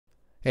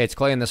Hey, it's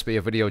Clay, and this will be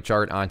a video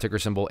chart on ticker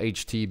symbol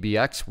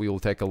HTBX. We will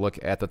take a look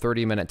at the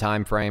 30-minute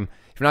time frame.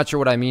 If you're not sure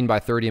what I mean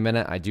by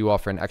 30-minute, I do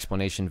offer an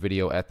explanation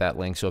video at that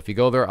link. So if you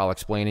go there, I'll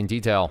explain in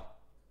detail.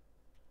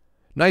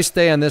 Nice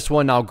day on this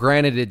one. Now,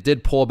 granted, it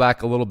did pull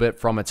back a little bit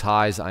from its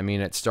highs. I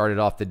mean, it started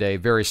off the day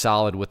very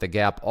solid with the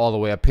gap all the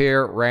way up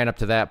here, ran up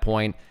to that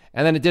point,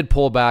 and then it did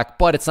pull back,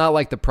 but it's not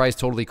like the price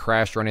totally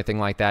crashed or anything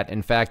like that.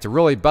 In fact, to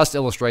really best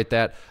illustrate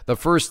that, the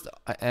first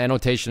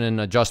annotation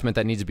and adjustment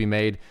that needs to be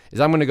made is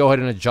I'm going to go ahead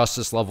and adjust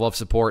this level of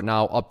support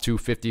now up to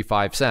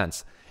 55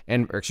 cents,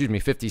 or excuse me,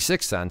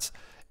 56 cents.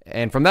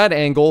 And from that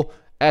angle,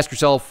 ask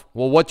yourself,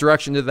 well, what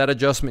direction did that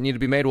adjustment need to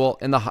be made? Well,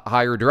 in the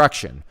higher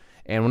direction.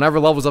 And whenever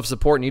levels of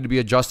support need to be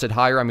adjusted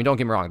higher, I mean, don't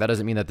get me wrong, that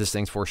doesn't mean that this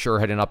thing's for sure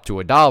heading up to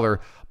 $1.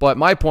 But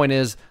my point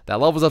is that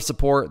levels of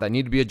support that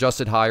need to be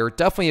adjusted higher,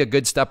 definitely a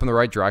good step in the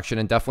right direction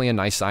and definitely a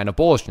nice sign of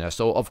bullishness.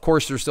 So, of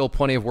course, there's still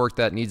plenty of work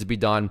that needs to be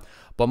done.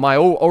 But my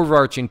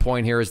overarching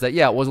point here is that,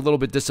 yeah, it was a little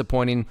bit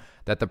disappointing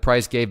that the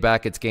price gave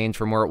back its gains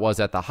from where it was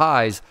at the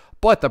highs,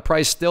 but the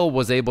price still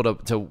was able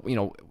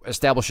to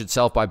establish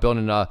itself by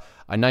building a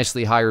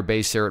nicely higher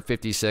base here at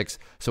 56.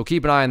 So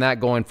keep an eye on that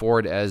going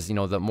forward as,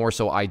 the more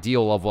so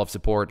ideal level of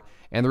support.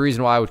 And the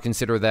reason why I would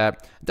consider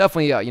that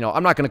definitely,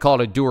 I'm not going to call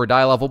it a do or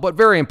die level, but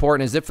very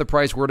important is if the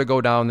price were to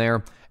go down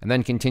there and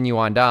then continue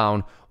on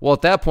down, well,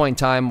 at that point in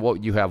time,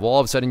 what you have, well,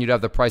 all of a sudden you'd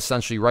have the price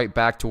essentially right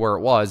back to where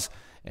it was.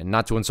 And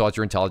not to insult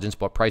your intelligence,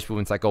 but price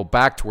movements that go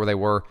back to where they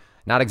were,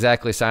 not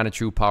exactly a sign of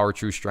true power,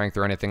 true strength,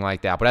 or anything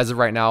like that. But as of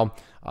right now,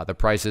 the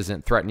price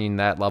isn't threatening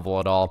that level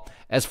at all.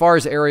 As far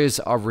as areas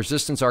of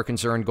resistance are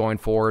concerned going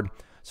forward,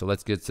 so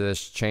let's get to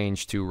this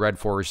change to red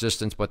for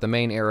resistance. But the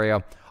main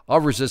area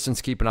of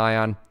resistance, keep an eye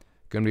on,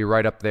 going to be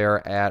right up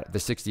there at the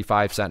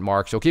 65-cent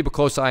mark. So keep a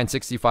close eye on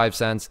 65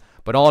 cents.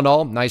 But all in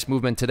all, nice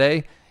movement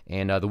today.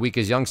 And the week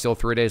is young, still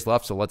 3 days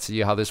left. So let's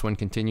see how this one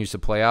continues to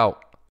play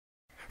out.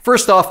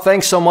 First off,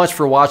 thanks so much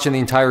for watching the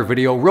entire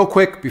video. Real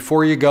quick,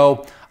 before you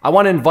go, I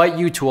want to invite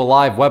you to a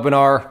live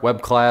webinar,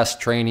 web class,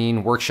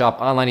 training, workshop,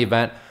 online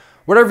event,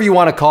 whatever you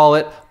want to call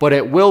it, but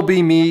it will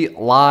be me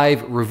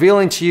live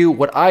revealing to you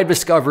what I've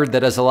discovered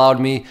that has allowed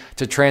me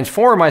to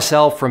transform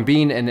myself from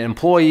being an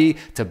employee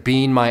to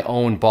being my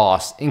own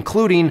boss,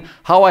 including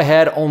how I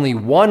had only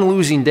one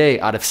losing day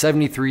out of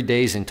 73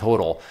 days in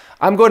total.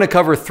 I'm going to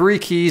cover 3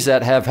 keys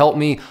that have helped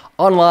me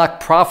unlock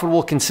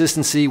profitable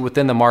consistency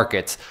within the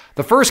markets.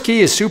 The first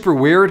key is super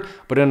weird,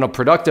 but in a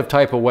productive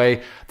type of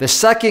way. The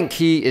second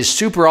key is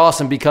super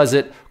awesome because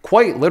it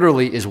quite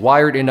literally is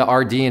wired into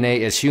our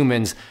DNA as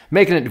humans,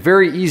 making it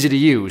very easy to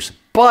use.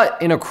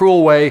 But in a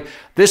cruel way,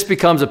 this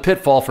becomes a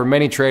pitfall for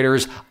many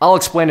traders. I'll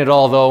explain it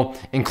all though,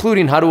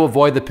 including how to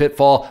avoid the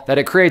pitfall that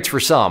it creates for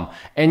some.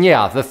 And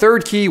yeah, the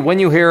third key, when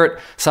you hear it,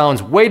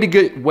 sounds way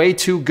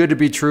too good to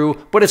be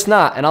true, but it's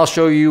not, and I'll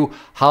show you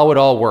how it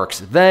all works.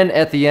 Then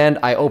at the end,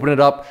 I open it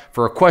up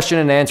for a question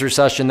and answer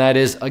session that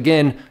is,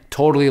 again,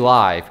 totally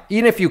live.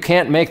 Even if you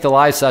can't make the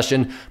live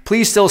session,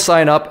 please still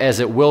sign up as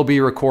it will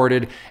be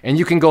recorded, and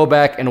you can go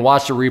back and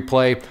watch the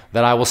replay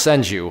that I will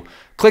send you.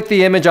 Click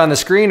the image on the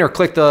screen or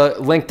click the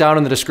link down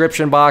in the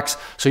description box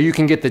so you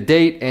can get the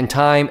date and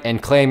time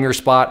and claim your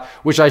spot,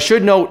 which I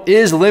should note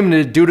is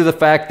limited due to the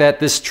fact that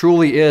this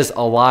truly is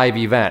a live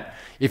event.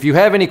 If you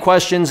have any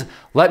questions,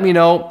 let me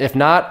know. If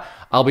not,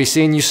 I'll be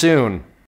seeing you soon.